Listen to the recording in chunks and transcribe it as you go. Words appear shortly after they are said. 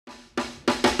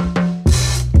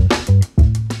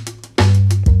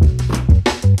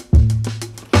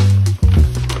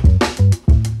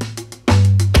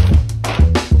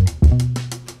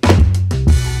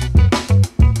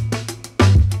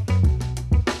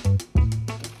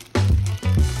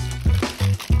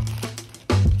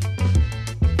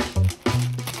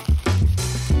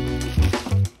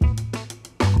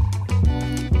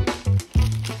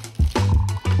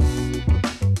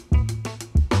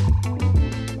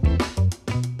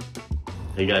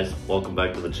Hey guys, welcome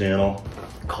back to the channel.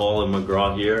 Colin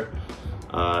McGraw here.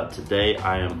 Today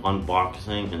I am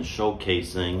unboxing and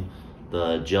showcasing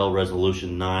the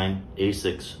Gel-Resolution 9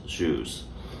 Asics shoes.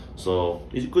 So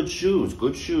these are good shoes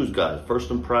guys.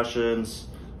 First impressions,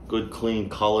 good clean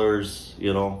colors,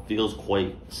 you know, feels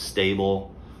quite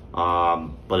stable.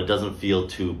 But it doesn't feel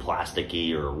too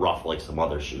plasticky or rough like some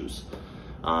other shoes.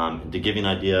 To give you an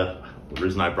idea, the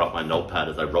reason I brought my notepad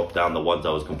is I wrote down the ones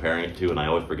I was comparing it to, and I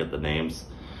always forget the names.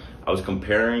 I was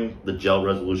comparing the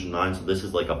Gel-Resolution 9, so this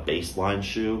is like a baseline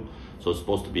shoe. So it's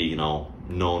supposed to be, you know,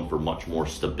 known for much more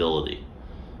stability.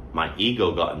 My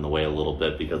ego got in the way a little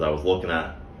bit because I was looking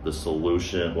at the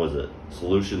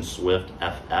Solution Swift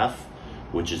FF,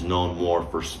 which is known more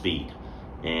for speed.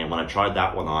 And when I tried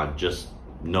that one on, just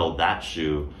know that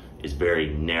shoe is very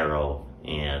narrow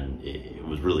and it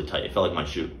was really tight. It felt like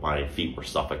my feet were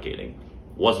suffocating.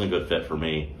 Wasn't a good fit for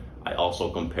me. I also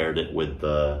compared it with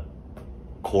the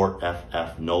Court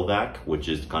FF Novak, which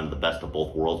is kind of the best of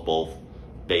both worlds, both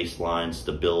baseline,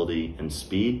 stability, and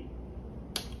speed.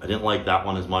 I didn't like that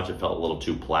one as much. It felt a little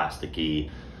too plasticky,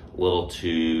 a little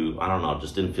too, I don't know,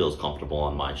 just didn't feel as comfortable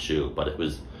on my shoe. But it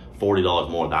was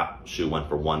 $40 more. That shoe went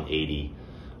for $180,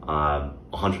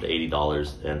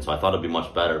 $180, and so I thought it'd be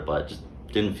much better, but just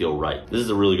didn't feel right. This is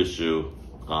a really good shoe.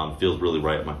 Feels really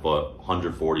right at my foot.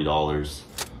 $140,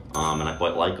 and I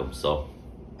quite like them. So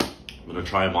I'm gonna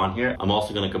try them on here. I'm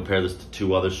also gonna compare this to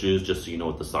two other shoes just so you know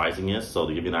what the sizing is. So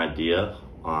to give you an idea,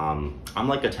 I'm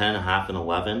like a 10.5 and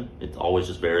 11. It always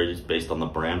just varies based on the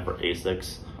brand. For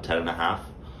Asics,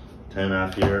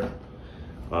 10.5 here.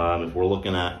 If we're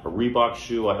looking at a Reebok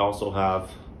shoe, I also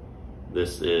have,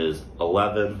 this is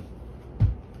 11,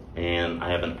 and I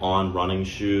have an On running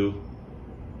shoe,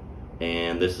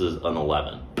 and this is an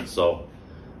 11. So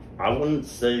I wouldn't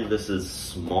say this is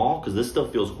small, because this still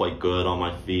feels quite good on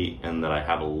my feet and that I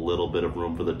have a little bit of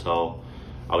room for the toe.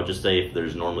 I would just say if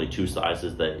there's normally two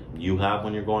sizes that you have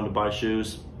when you're going to buy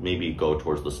shoes, maybe go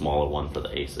towards the smaller one for the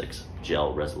Asics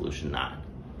Gel-Resolution 9.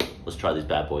 Let's try these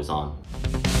bad boys on.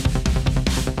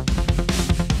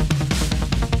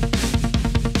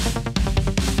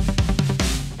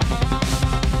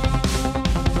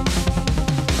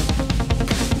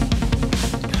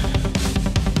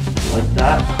 Like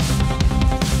that.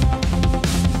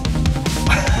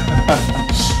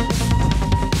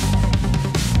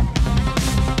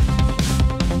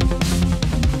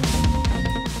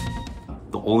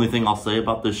 The only thing I'll say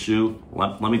about this shoe,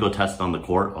 let me go test it on the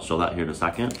court. I'll show that here in a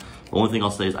second. The only thing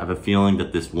I'll say is I have a feeling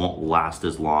that this won't last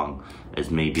as long as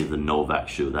maybe the Novak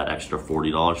shoe, that extra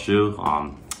 $40 shoe.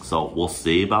 So we'll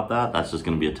see about that. That's just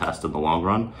gonna be a test in the long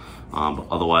run. But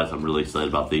otherwise, I'm really excited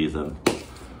about these, and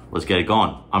let's get it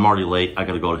going. I'm already late. I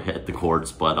gotta go to hit the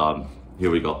courts, but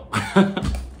here we go.